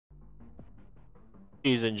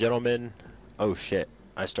Ladies and gentlemen, oh shit,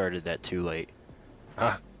 I started that too late.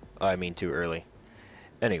 I mean too early.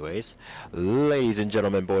 Anyways, ladies and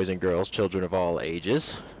gentlemen, boys and girls, children of all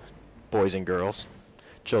ages, boys and girls,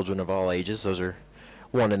 children of all ages, those are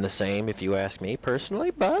one and the same if you ask me personally,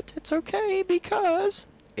 but it's okay because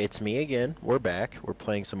it's me again. We're back. We're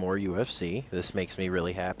playing some more UFC. This makes me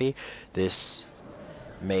really happy. This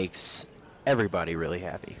makes everybody really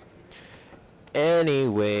happy.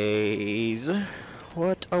 Anyways,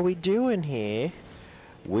 what are we doing here?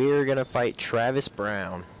 We're gonna fight Travis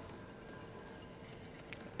Brown.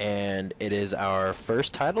 And it is our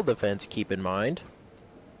first title defense, keep in mind.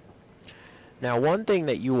 Now, one thing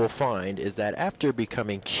that you will find is that after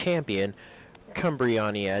becoming champion,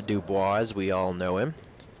 Cumbriania Dubois, as we all know him,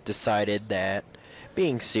 decided that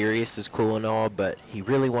being serious is cool and all, but he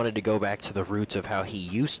really wanted to go back to the roots of how he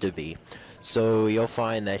used to be. So you'll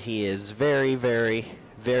find that he is very, very,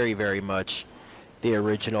 very, very much the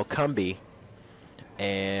original Cumby.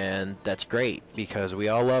 And that's great, because we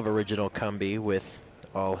all love original Cumby with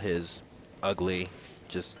all his ugly,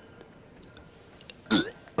 just...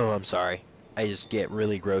 oh, I'm sorry. I just get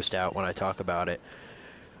really grossed out when I talk about it.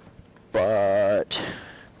 But...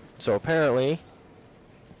 so apparently,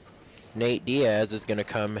 Nate Diaz is going to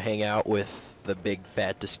come hang out with the big,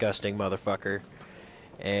 fat, disgusting motherfucker.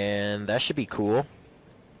 And that should be cool.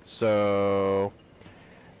 So,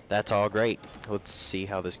 that's all great. Let's see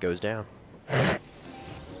how this goes down.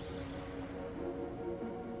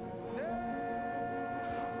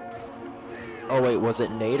 Oh wait, was it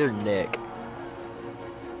Nate or Nick?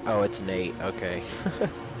 Oh, it's Nate. Okay.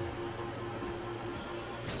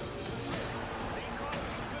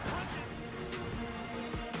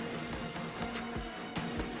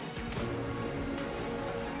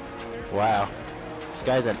 Wow. This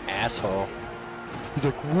guy's an asshole. He's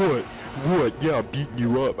like, what? What? Yeah, I'm beating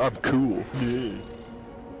you up. I'm cool. Yeah.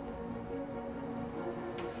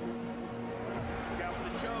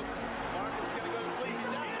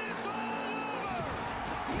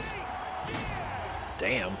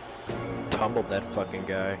 Damn. Tumbled that fucking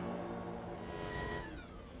guy.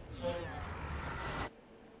 Well,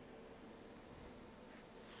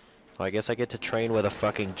 I guess I get to train with a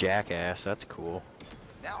fucking jackass. That's cool.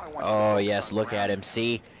 Oh, yes, look at him.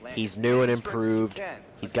 See? He's new and improved.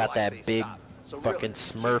 He's got that big fucking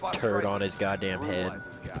Smurf turd on his goddamn head.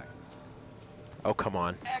 Oh, come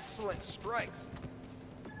on. Excellent strikes.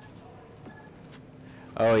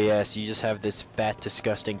 Oh, yes, you just have this fat,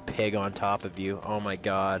 disgusting pig on top of you. Oh, my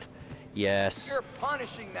God. Yes. You're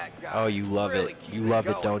punishing that guy. Oh, you love it. You love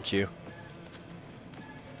it, don't you?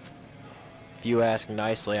 If you ask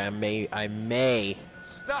nicely, I may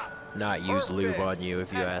Stop. not use lube on you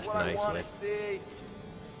if you ask nicely.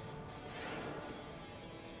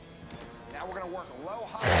 Now we're gonna work low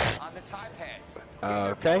high on the type heads.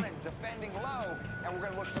 Okay. Defending low, and we're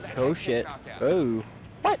gonna look for that. Oh shit. Oh.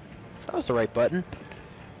 What? That was the right button.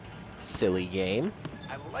 Silly game.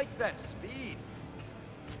 I like that speed.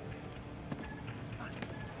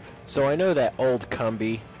 So I know that old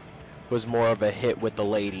Cumby was more of a hit with the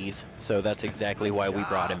ladies, so that's exactly why we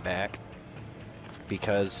brought him back.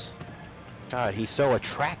 Because, God, he's so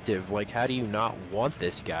attractive. Like, how do you not want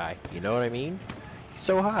this guy? You know what I mean? He's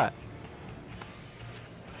so hot.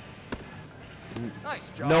 Nice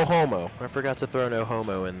job. No homo. I forgot to throw no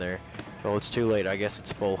homo in there. Well, it's too late. I guess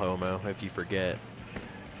it's full homo if you forget.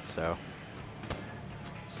 So.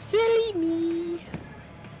 Silly me.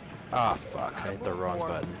 Ah, fuck. I hit the wrong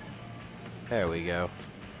button. There we go.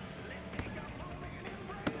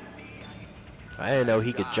 I didn't know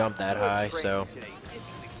he could jump that high, so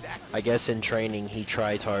I guess in training he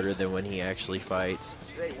tries harder than when he actually fights.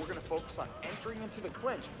 Today we're going to focus on entering into the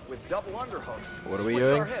clinch with double underhooks. What are we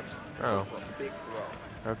doing? Oh.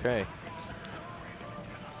 Okay.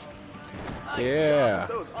 Nice Yeah.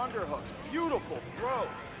 those underhooks. Beautiful throw.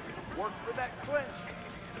 Work for that clinch.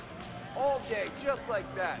 All day, just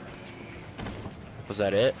like that. Was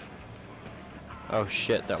that it? Oh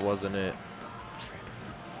shit, that wasn't it.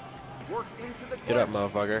 Work into the clinch. Get up,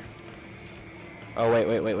 motherfucker. Oh,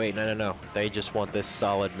 wait. No. They just want this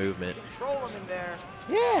solid movement. Control him in there.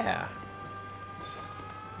 Yeah.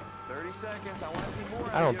 30 seconds. I want to see more.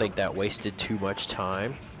 I don't think that wasted too much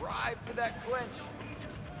time. Drive for that clinch.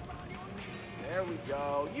 There we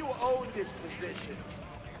go. You own this position.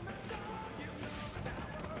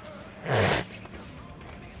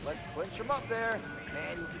 Let's clinch him up there.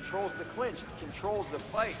 Man, he controls the clinch. He controls the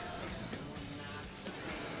fight.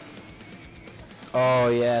 Oh,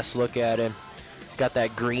 yes, look at him. He's got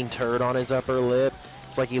that green turd on his upper lip.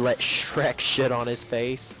 It's like he let Shrek shit on his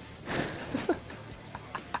face.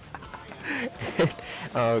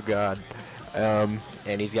 Oh, God.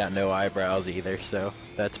 And he's got no eyebrows either, so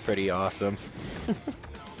that's pretty awesome.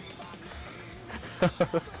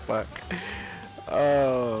 Fuck.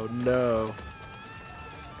 Oh no.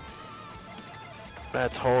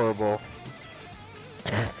 That's horrible.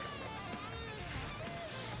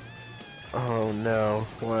 Oh no.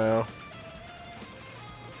 Wow.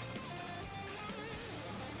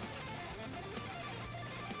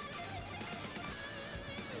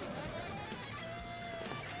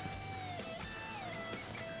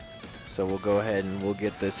 So we'll go ahead and we'll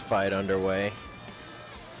get this fight underway.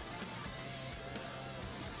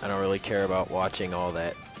 I don't really care about watching all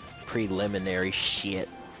that preliminary shit.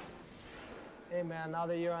 Hey man, now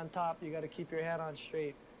that you're on top, you gotta keep your head on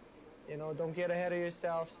straight. You know, don't get ahead of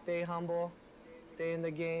yourself, stay humble, stay in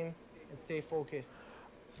the game, and stay focused.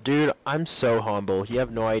 Dude, I'm so humble. You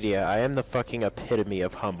have no idea. I am the fucking epitome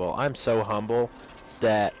of humble. I'm so humble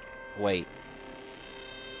that... Wait.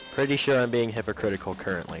 Pretty sure I'm being hypocritical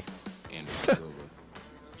currently. Anderson Silva,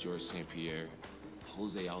 George St. Pierre,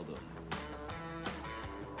 Jose Aldo.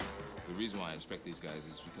 The reason why I respect these guys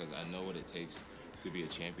is because I know what it takes to be a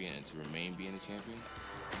champion and to remain being a champion.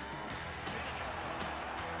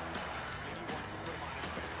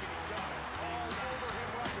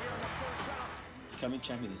 Becoming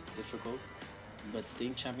champion is difficult, but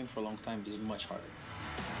staying champion for a long time is much harder.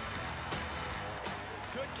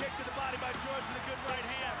 Good kick to the body by George and a good right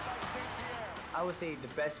hand by St. Pierre. I would say the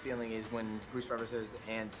best feeling is when Bruce Weber says,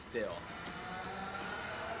 "and still."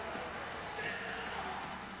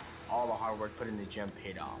 All the hard work put in the gym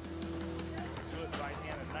paid off. Good right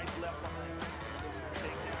hand, a nice left behind.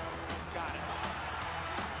 Takedown. Got it.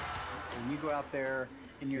 When you go out there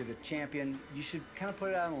and you're the champion, you should kind of put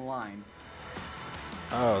it out on the line.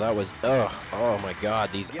 Oh, that was... Ugh. Oh my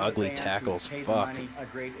god, these Give the ugly fans who tackles. paid the Fuck. money a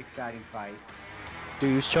great, exciting fight. Dude,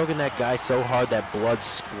 he was choking that guy so hard that blood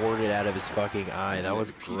squirted out of his fucking eye. That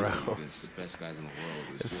was gross. Against the best guys in the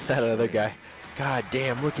world. It's just That other guy. God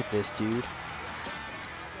damn, look at this, dude.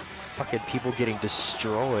 Fucking people getting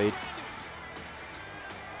destroyed.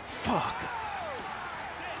 Fuck.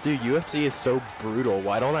 Dude, UFC is so brutal.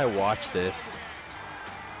 Why don't I watch this?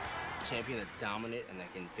 Champion that's dominant and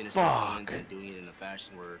that can finish Fuck. their opponents and doing it in a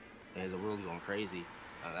fashion where as the world's going crazy,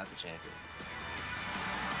 that's a champion.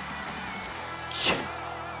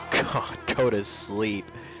 God, go to sleep.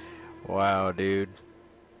 Wow, dude.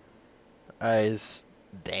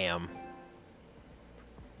 Damn.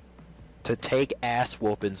 To take ass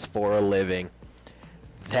whoopings for a living,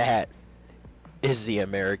 that is the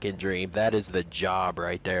American dream. That is the job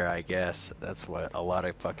right there, I guess. That's what a lot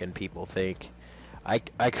of fucking people think. I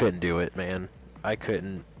couldn't do it, man. I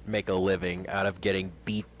couldn't make a living out of getting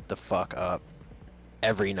beat the fuck up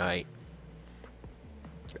every night.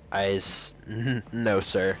 No,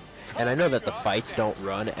 sir. And I know that the fights don't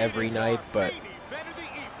run every night, but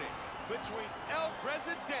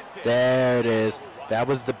there it is. That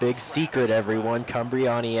was the big secret, everyone.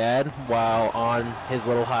 Cumbriani had, while on his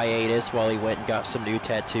little hiatus, while he went and got some new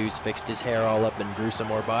tattoos, fixed his hair all up, and grew some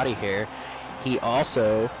more body hair. He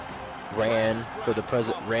also ran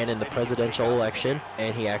in the presidential election,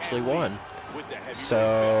 and he actually won.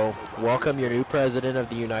 So, welcome your new president of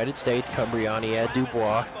the United States, Cumbriani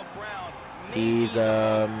Dubois. He's,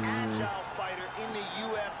 I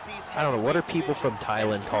don't know, what are people from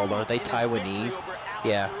Thailand called? Aren't they Taiwanese?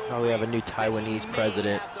 Yeah, oh, we have a new Taiwanese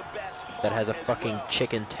president that has a fucking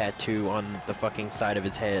chicken tattoo on the fucking side of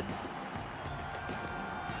his head.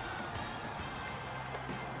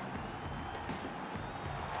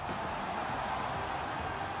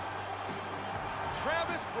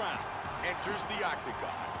 Enters the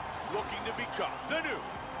octagon, looking to become the new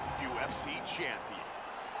UFC champion.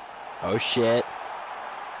 Oh shit.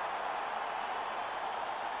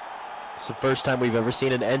 It's the first time we've ever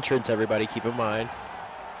seen an entrance, everybody, keep in mind.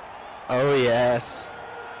 Oh yes.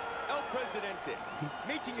 El Presidente,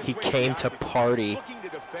 making his He way came to the octagon, party. looking to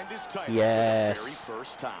defend his title Yes. for the very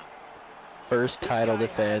first time. First title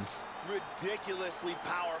defense. Ridiculously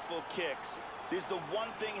powerful kicks. This is the one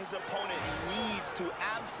thing his opponent needs to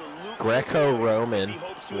absolutely Greco-Roman. if he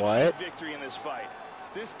hopes to What? achieve victory in this fight.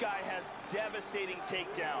 This guy has devastating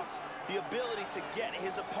takedowns. The ability to get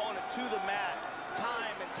his opponent to the mat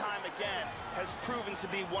time and time again has proven to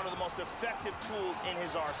be one of the most effective tools in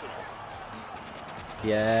his arsenal.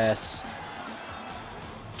 Yes.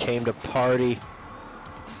 Came to party.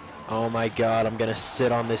 Oh my god, I'm gonna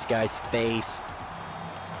sit on this guy's face.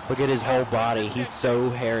 Look at his whole body. He's so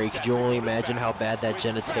hairy. Could you only imagine how bad that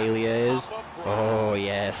genitalia is? Oh,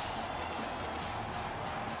 yes.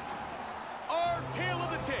 Our tale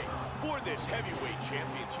of the tape for this heavyweight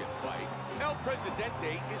championship fight. El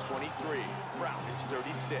Presidente is 23. Brown is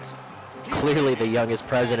 36. Clearly the youngest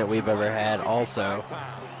president we've ever had also.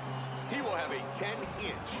 He will have a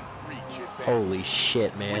 10-inch reach advantage. Holy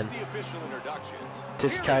shit, man. With the official introductions,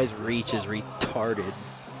 This guy's reach is retarded.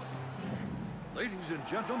 Ladies and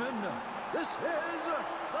gentlemen, this is the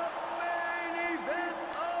main event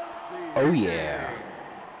of the Oh yeah.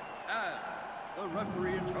 And the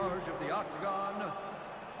referee in charge of the Octagon,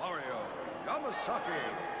 Mario Yamasaki.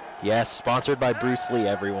 Yes, sponsored by Bruce Lee,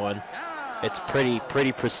 everyone. It's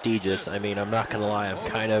pretty prestigious. I mean, I'm not gonna lie, I'm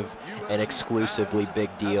kind of an exclusively big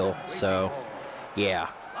deal, so yeah.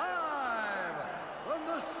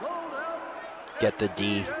 Get the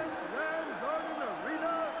D.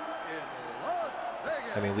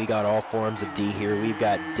 I mean, we got all forms of D here. We've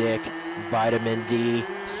got Dick, Vitamin D,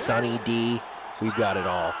 Sunny D. We've got it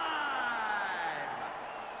all.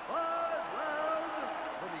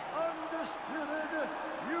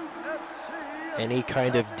 Any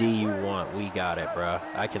kind of D you want, we got it, bruh.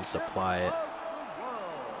 I can supply it.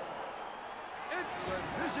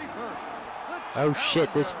 Oh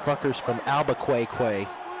shit, this fucker's from Albuquerque.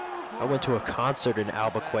 I went to a concert in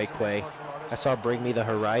Albuquerque. I saw Bring Me the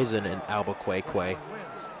Horizon in Albuquerque.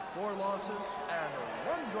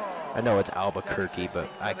 I know it's Albuquerque, but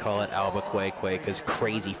I call it Albuquerque because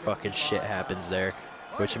crazy fucking shit happens there,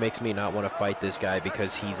 which makes me not want to fight this guy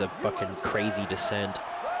because he's a fucking crazy descent.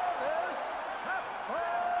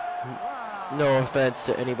 No offense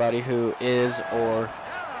to anybody who is or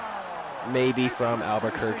maybe from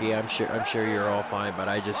Albuquerque. I'm sure you're all fine, but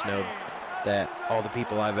I just know that all the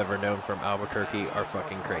people I've ever known from Albuquerque are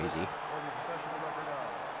fucking crazy.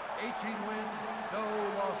 18 wins, no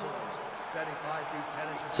losses. Standing 5 feet 10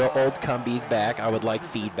 inches. So old Cumby's back. I would like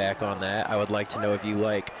feedback on that. I would like to know if you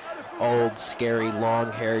like old, scary,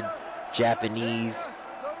 long-haired,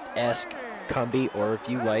 Japanese-esque Cumby, or if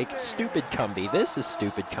you like stupid Cumby. This is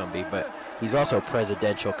stupid Cumby, but he's also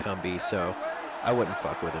presidential Cumby, so I wouldn't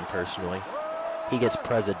fuck with him personally. He gets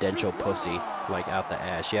presidential pussy, like out the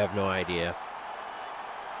ass. You have no idea.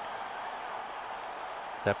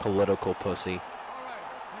 That political pussy.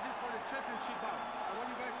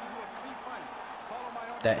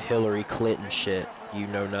 That Hillary Clinton shit. You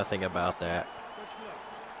know nothing about that.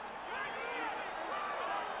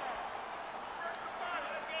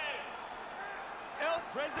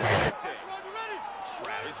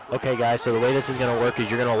 Okay, guys, so the way this is going to work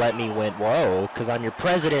is you're going to let me win. Whoa, because I'm your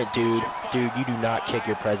president, dude. Dude, you do not kick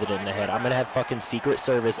your president in the head. I'm going to have fucking Secret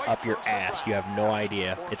Service up your ass. You have no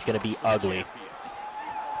idea. It's going to be ugly.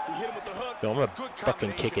 Yo, I'm going to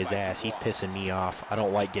fucking kick his ass. He's pissing me off. I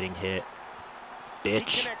don't like getting hit.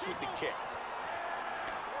 Bitch.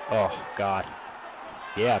 Oh, God.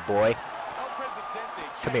 Yeah, boy.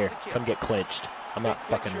 Come here. Come get clinched. I'm not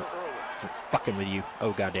fucking with you.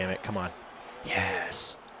 Oh, God damn it. Come on.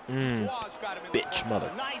 Yes. Bitch,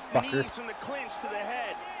 motherfucker.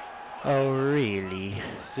 Oh, really?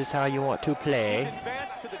 Is this how you want to play?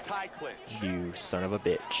 You son of a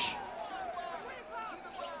bitch.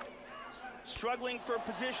 Struggling for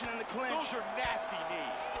position in the clinch. Those are nasty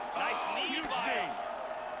knees. Nice knee play.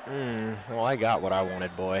 Well, I got what I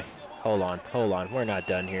wanted, boy. Hold on. We're not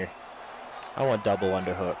done here. I want double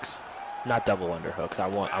underhooks. Not double underhooks. I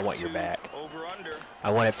want your back.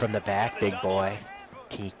 I want it from the back, big boy.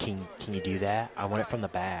 Can you do that? I want it from the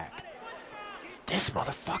back. This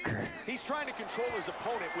motherfucker. He's trying to control his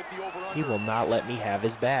opponent with the over-under. He will not let me have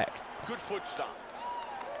his back. Good foot stomp.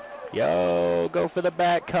 Yo, go for the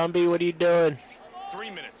back, Cumby. What are you doing? 3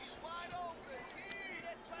 minutes.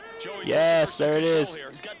 Yes, there it is.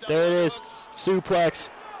 There it is. Suplex.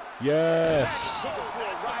 Yes.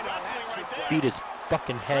 Beat his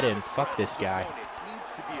fucking head in. Fuck this guy.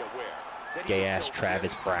 Gay ass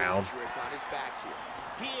Travis Brown.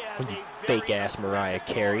 You fake ass Mariah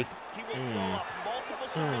Carey.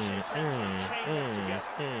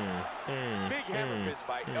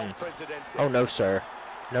 Oh no, sir.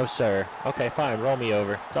 No, sir. Okay, fine. Roll me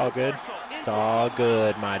over. It's all good. It's all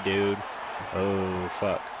good, my dude. Oh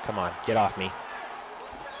fuck. Come on, get off me.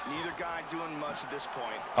 Neither guy doing much at this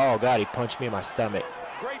point. Oh god, he punched me in my stomach.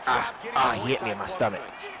 He hit me in my stomach.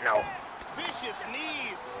 No. Vicious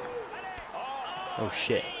knees. Oh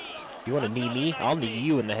shit. You want to knee me? I'll knee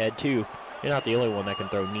you in the head too. You're not the only one that can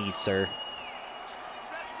throw knees, sir.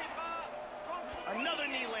 Another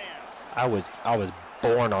knee lands. I was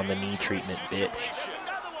born on the knee treatment, bitch.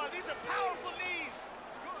 Another one. These are powerful knees.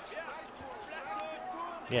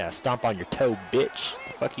 Yeah, stomp on your toe, bitch.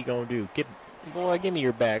 The fuck you gonna do? Boy, give me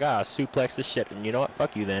your bag. Suplex this shit. And you know what?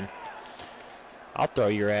 Fuck you then. I'll throw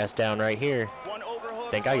your ass down right here.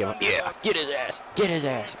 Think I give a... Yeah, get his ass. Get his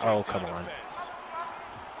ass. Oh, come on.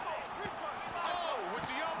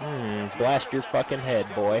 Blast your fucking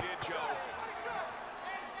head, boy.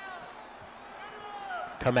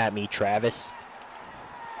 Come at me, Travis.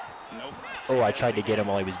 Nope. Oh, I tried to get him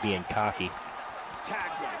while he was being cocky.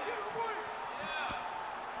 Tags him.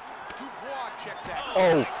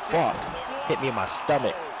 Oh, fuck. Hit me in my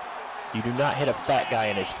stomach. You do not hit a fat guy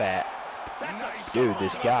in his fat. Dude,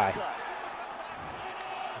 this guy.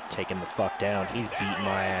 Take him the fuck down. He's beating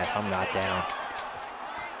my ass. I'm not down.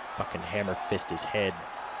 Fucking hammer fist his head.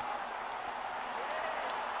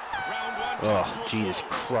 Oh, Jesus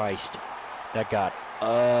Christ. That got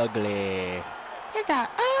ugly. That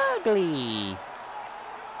got ugly.